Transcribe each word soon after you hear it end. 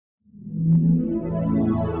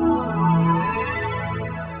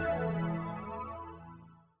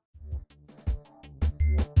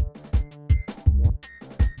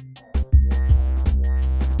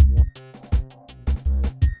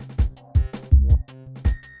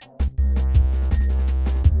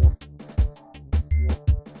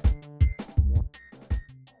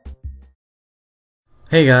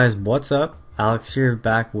Hey guys, what's up? Alex here,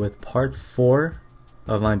 back with part 4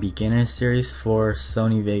 of my beginner series for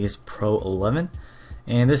Sony Vegas Pro 11,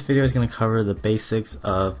 and this video is going to cover the basics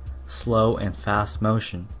of slow and fast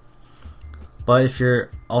motion. But if you're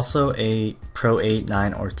also a Pro 8,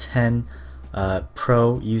 9, or 10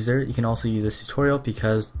 Pro user, you can also use this tutorial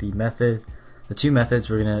because the two methods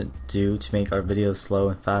we're going to do to make our videos slow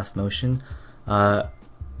and fast motion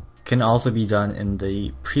can also be done in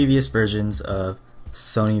the previous versions of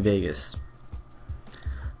Sony Vegas.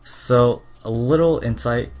 So a little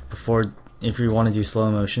insight before, if you want to do slow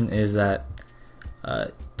motion, is that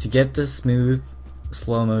to get the smooth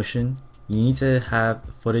slow motion, you need to have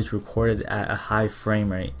footage recorded at a high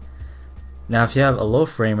frame rate. Now if you have a low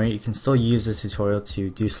frame rate, you can still use this tutorial to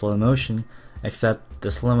do slow motion, except the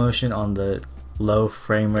slow motion on the low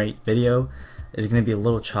frame rate video is going to be a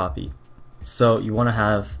little choppy. So you want to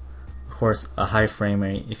have, of course, a high frame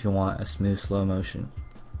rate if you want a smooth slow motion.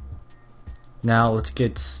 Now let's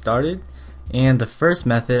get started, and the first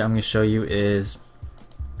method I'm going to show you is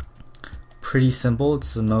pretty simple.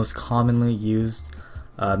 It's the most commonly used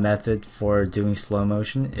method for doing slow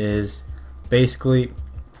motion. Is basically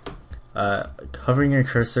hovering your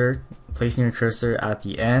cursor, placing your cursor at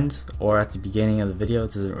the end or at the beginning of the video,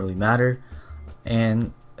 it doesn't really matter,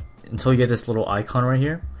 and until you get this little icon right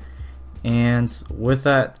here. And with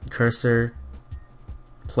that cursor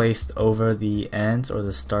placed over the end or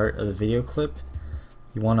the start of the video clip,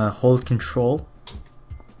 you want to hold control,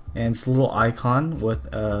 and this little icon with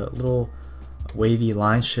a little wavy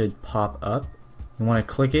line should pop up. You want to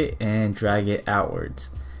click it and drag it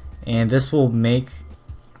outwards, and this will make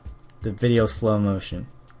the video slow motion.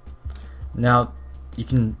 Now you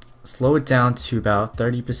can slow it down to about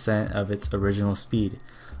 30% of its original speed.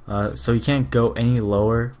 So you can't go any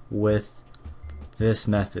lower with this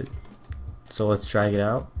method. So let's drag it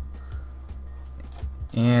out,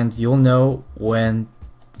 and you'll know when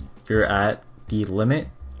you're at the limit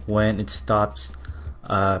when it stops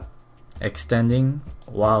extending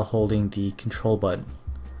while holding the control button.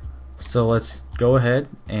 So let's go ahead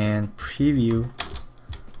and preview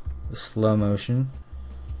the slow motion.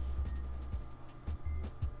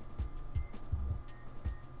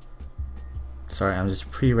 Sorry, I'm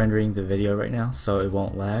just pre-rendering the video right now so it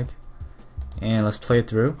won't lag. And let's play it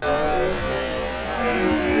through.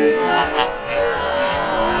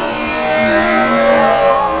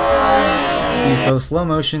 See, so slow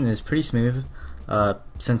motion is pretty smooth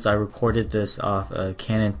since I recorded this off a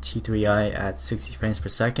Canon T3i at 60 frames per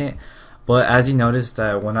second. But as you notice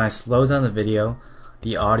that when I slow down the video,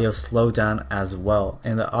 the audio slowed down as well,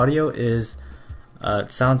 and the audio is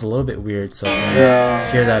it sounds a little bit weird. So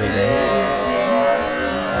hear that again.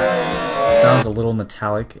 Sounds a little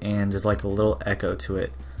metallic and there's like a little echo to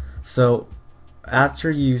it. So after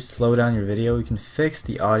you slow down your video, you can fix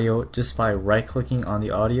the audio just by right clicking on the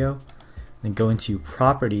audio, then go into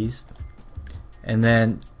properties, and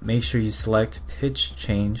then make sure you select pitch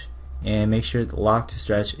change and make sure the lock to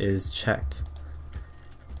stretch is checked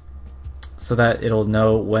so that it'll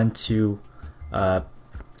know when to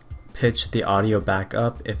pitch the audio back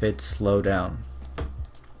up if it's slowed down.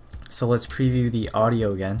 So let's preview the audio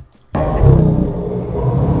again.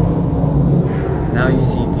 Now you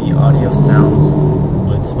see the audio sounds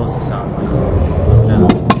what it's supposed to sound like when it's slowed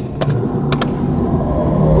down.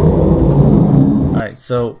 Alright,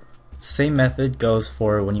 so same method goes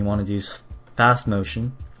for when you want to do fast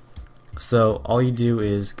motion. So all you do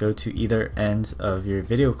is go to either end of your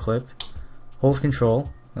video clip, hold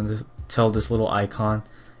control until this little icon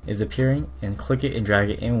is appearing, and click it and drag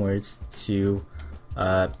it inwards to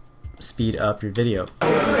speed up your video.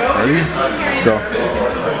 Ready? Go.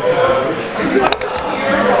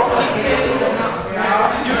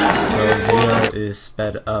 So the video is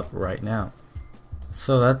sped up right now.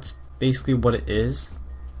 So that's basically what it is.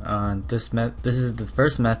 This is the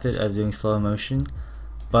first method of doing slow motion.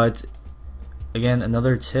 But again,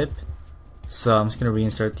 another tip. So I'm just going to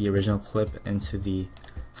reinsert the original clip into the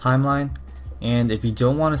timeline. And if you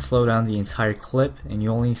don't want to slow down the entire clip and you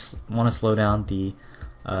only want to slow down the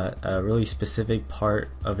a really specific part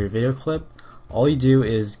of your video clip, all you do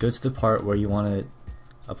is go to the part where you want to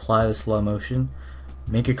apply the slow motion,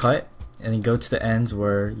 make a cut, and then go to the end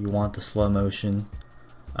where you want the slow motion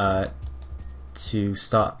to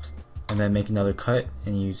stop, and then make another cut,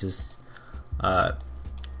 and you just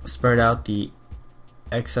spread out the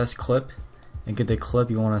excess clip and get the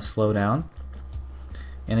clip you want to slow down.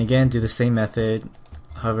 And again, do the same method.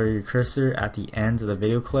 Hover your cursor at the end of the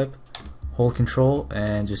video clip, hold control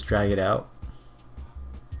and just drag it out.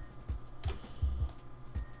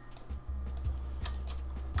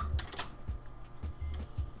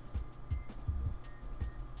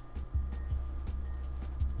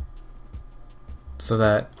 So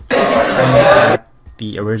that it's at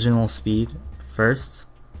the original speed first,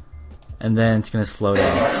 and then it's going to slow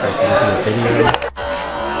down. So if you look at the video,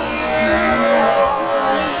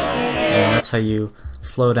 and that's how you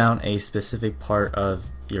slow down a specific part of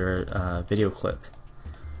your video clip.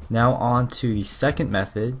 Now on to the second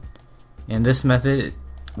method. In this method,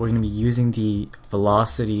 we're going to be using the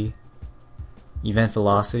event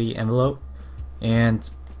velocity envelope, and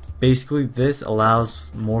basically this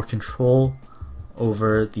allows more control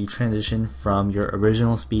over the transition from your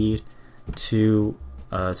original speed to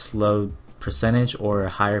a slow percentage or a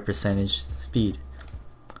higher percentage speed.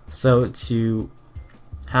 So to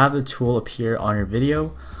have the tool appear on your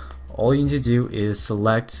video, all you need to do is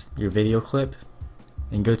select your video clip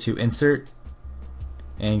and go to Insert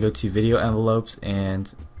and go to Video Envelopes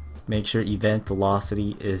and make sure Event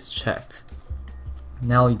Velocity is checked.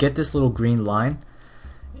 Now you get this little green line,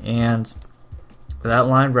 and that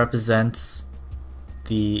line represents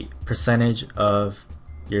the percentage of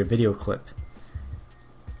your video clip.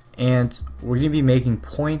 And we're going to be making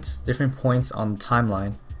points, different points on the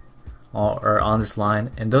timeline or on this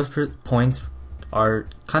line, and those points are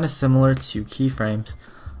kind of similar to keyframes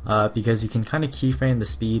because you can kind of keyframe the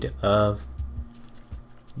speed of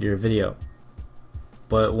your video.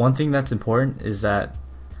 But one thing that's important is that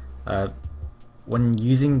when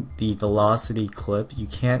using the velocity clip, you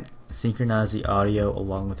can't synchronize the audio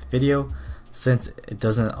along with the video, since it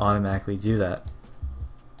doesn't automatically do that.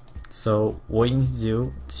 So what you need to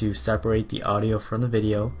do to separate the audio from the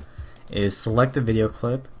video is select the video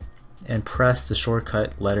clip and press the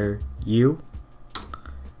shortcut letter U,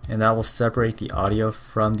 and that will separate the audio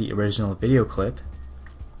from the original video clip.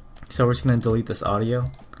 So we're just going to delete this audio,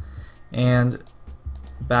 and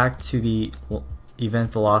back to the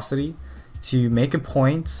event velocity. To make a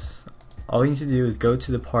point, all you need to do is go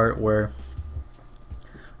to the part where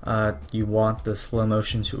you want the slow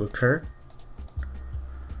motion to occur,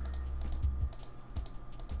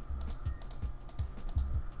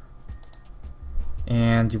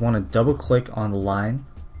 and you want to double click on the line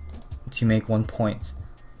to make 1 point.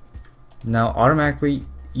 Now automatically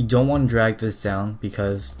you don't want to drag this down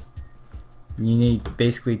because you need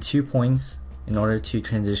basically 2 points in order to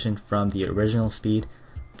transition from the original speed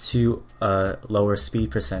to a lower speed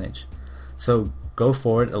percentage. So go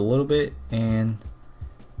forward a little bit and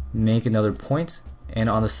make another point, and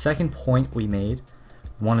on the second point we made,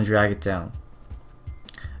 we want to drag it down.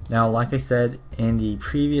 Now like I said in the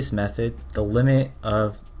previous method, the limit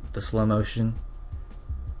of the slow motion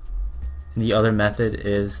in the other method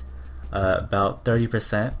is about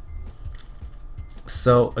 30%.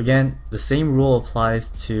 So again, the same rule applies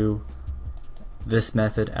to this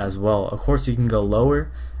method as well. Of course you can go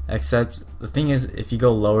lower, except the thing is, if you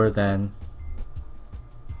go lower than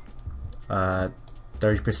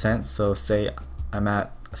 30%, so say I'm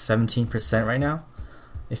at 17% right now,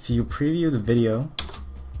 if you preview the video,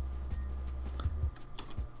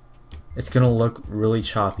 it's gonna look really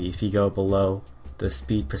choppy if you go below the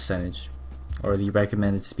speed percentage or the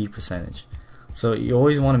recommended speed percentage. So you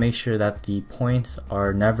always want to make sure that the points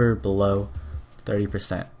are never below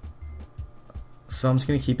 30%. So I'm just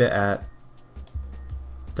gonna keep it at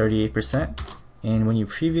 38%, and when you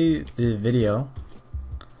preview the video,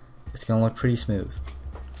 it's gonna look pretty smooth.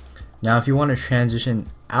 Now if you want to transition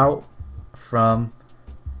out from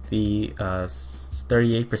the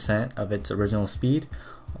 38% of its original speed,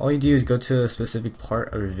 all you do is go to a specific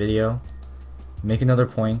part of your video, make another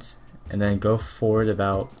point, and then go forward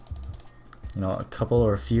about a couple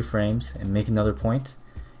or a few frames and make another point,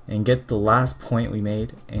 and get the last point we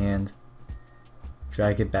made and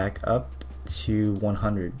drag it back up to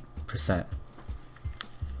 100%.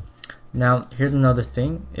 Now here's another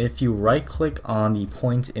thing. If you right click on the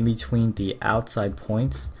points in between the outside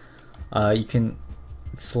points, you can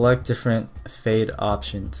select different fade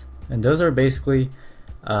options, and those are basically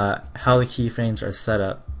how the keyframes are set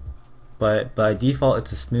up. But by default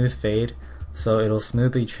it's a smooth fade, so it'll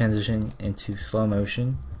smoothly transition into slow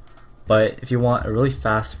motion. But if you want a really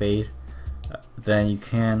fast fade, then you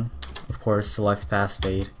can of course select fast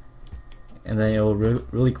fade, and then it will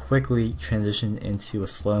really quickly transition into a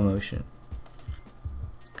slow motion.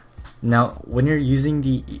 Now when you're using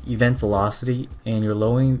the event velocity and you're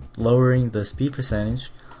lowering the speed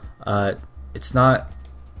percentage, it's not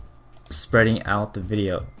spreading out the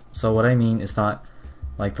video. So what I mean, it's not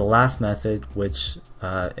like the last method, which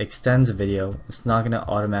extends a video. It's not going to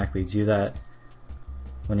automatically do that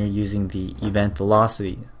when you're using the event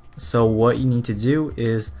velocity. So what you need to do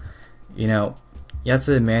is, you have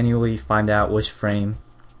to manually find out which frame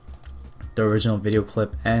the original video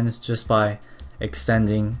clip ends just by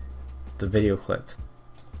extending the video clip.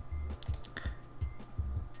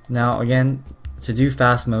 Now again, to do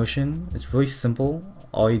fast motion, it's really simple.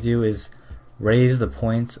 All you do is raise the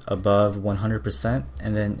points above 100%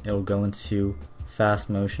 and then it'll go into fast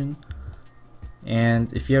motion.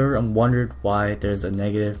 And if you ever wondered why there's a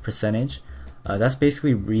negative percentage, that's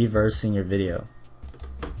basically reversing your video.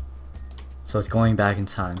 So it's going back in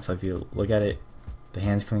time. So if you look at it, the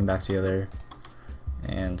hand's coming back together,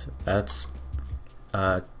 and that's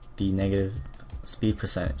the negative speed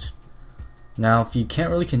percentage. Now if you can't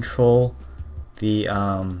really control the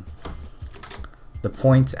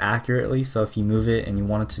points accurately, so if you move it and you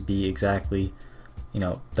want it to be exactly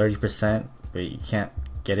 30%, but you can't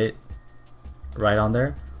get it right on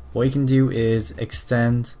there, what you can do is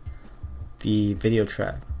extend the video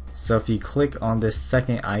track. So if you click on this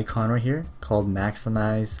second icon right here called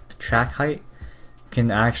maximize track height, you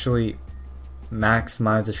can actually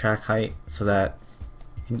maximize the track height so that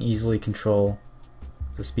you can easily control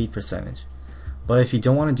the speed percentage. But if you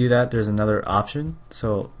don't want to do that, there's another option.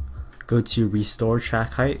 So go to restore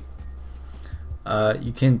track height.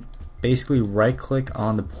 You can basically right click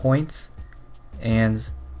on the points and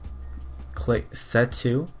click set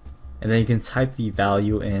to, and then you can type the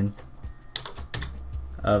value in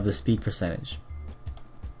of the speed percentage.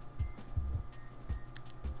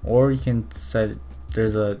 Or you can set,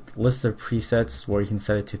 there's a list of presets where you can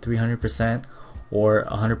set it to 300% or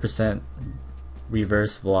 100%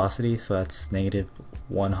 reverse velocity, so that's negative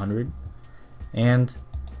 100. And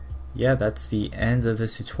yeah, that's the end of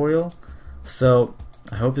this tutorial. So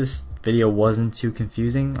I hope this video wasn't too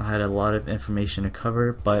confusing. I had a lot of information to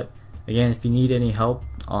cover, but again, if you need any help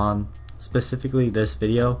on specifically this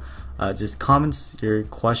video, just comment your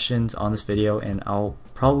questions on this video and I'll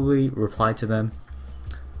probably reply to them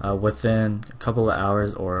within a couple of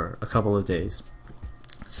hours or a couple of days.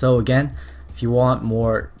 So again, if you want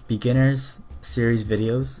more beginners series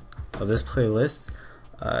videos of this playlist,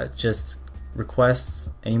 just request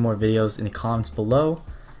any more videos in the comments below,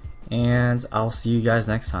 and I'll see you guys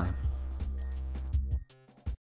next time.